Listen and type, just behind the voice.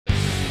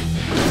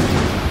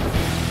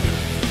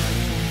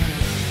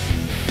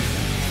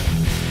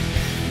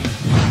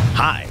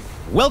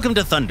Welcome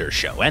to Thunder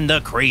Show and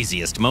the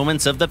craziest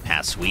moments of the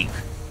past week.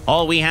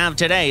 All we have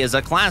today is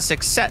a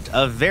classic set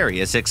of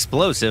various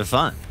explosive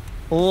fun.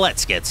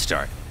 Let's get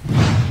started.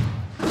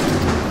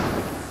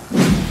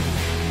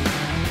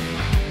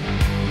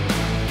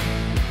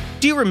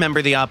 Do you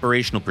remember the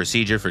operational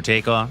procedure for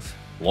takeoff?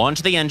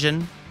 Launch the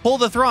engine, pull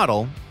the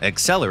throttle,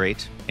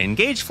 accelerate,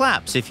 engage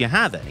flaps if you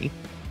have any,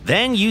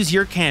 then use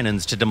your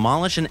cannons to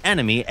demolish an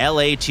enemy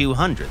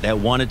LA-200 that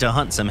wanted to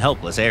hunt some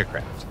helpless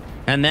aircraft.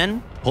 And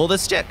then pull the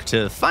stick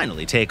to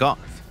finally take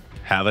off.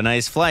 Have a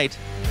nice flight.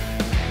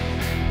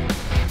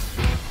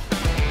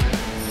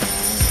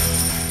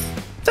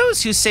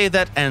 Those who say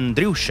that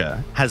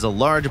Andrusha has a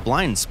large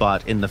blind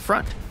spot in the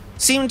front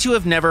seem to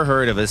have never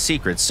heard of a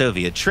secret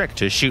Soviet trick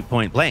to shoot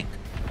point blank.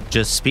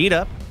 Just speed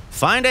up,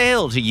 find a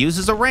hill to use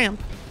as a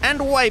ramp,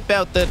 and wipe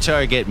out the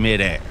target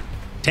mid-air.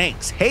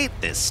 Tanks hate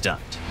this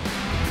stunt.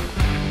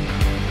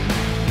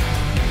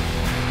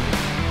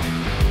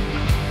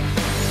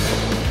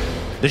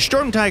 The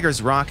Storm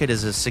Tiger's rocket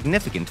is a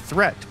significant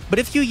threat, but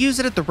if you use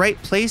it at the right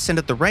place and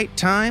at the right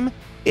time,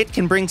 it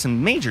can bring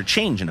some major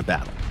change in a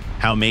battle.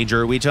 How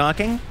major are we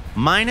talking?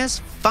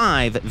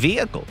 -5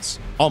 vehicles,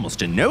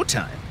 almost in no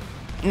time.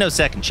 No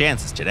second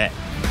chances today.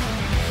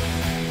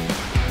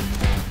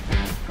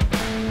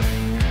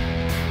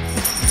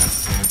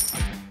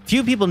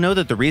 Few people know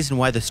that the reason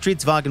why the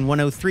Stridsvagn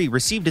 103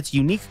 received its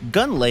unique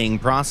gun-laying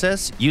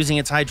process using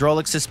its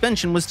hydraulic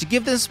suspension was to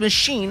give this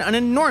machine an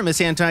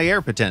enormous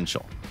anti-air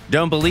potential.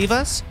 Don't believe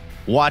us?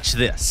 Watch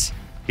this.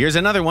 Here's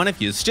another one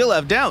if you still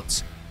have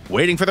doubts.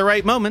 Waiting for the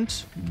right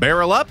moment.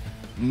 Barrel up.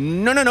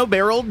 No,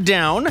 barrel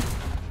down.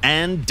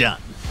 And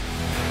done.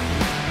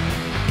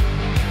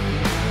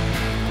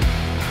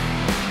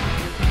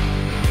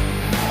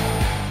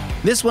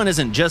 This one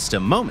isn't just a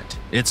moment,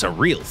 it's a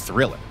real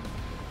thriller.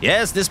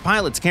 Yes, this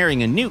pilot's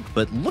carrying a nuke,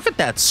 but look at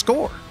that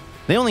score.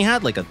 They only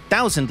had like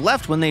 1,000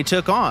 left when they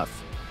took off.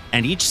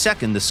 And each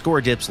second the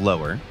score dips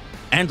lower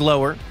and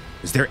lower.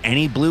 Is there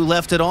any blue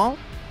left at all?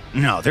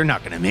 No, they're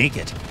not gonna make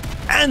it.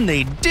 And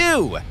they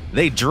do!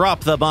 They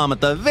drop the bomb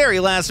at the very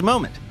last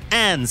moment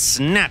and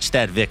snatch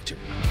that victory.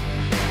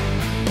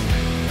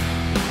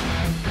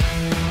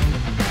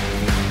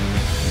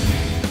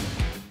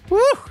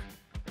 Woo!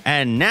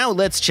 And now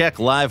let's check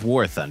Live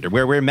War Thunder,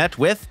 where we're met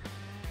with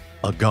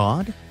a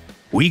god?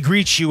 We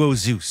greet you, O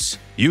Zeus,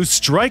 you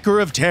striker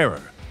of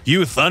terror,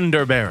 you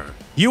thunder bearer,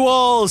 you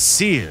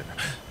all-seer.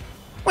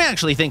 We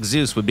actually think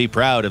Zeus would be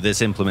proud of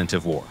this implement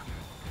of war.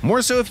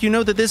 More so if you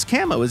know that this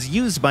camo is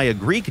used by a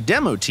Greek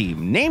demo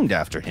team named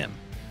after him.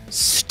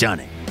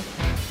 Stunning.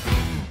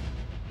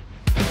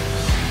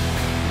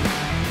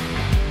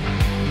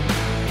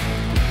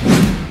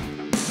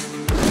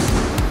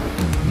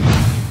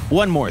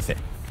 One more thing.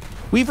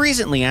 We've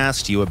recently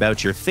asked you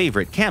about your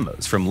favorite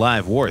camos from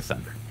Live War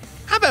Thunder.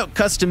 How about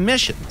custom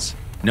missions?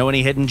 Know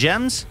any hidden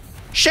gems?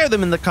 Share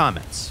them in the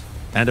comments.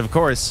 And of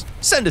course,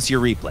 send us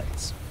your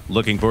replays.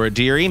 Looking forward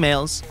to your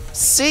emails.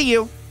 See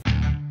you!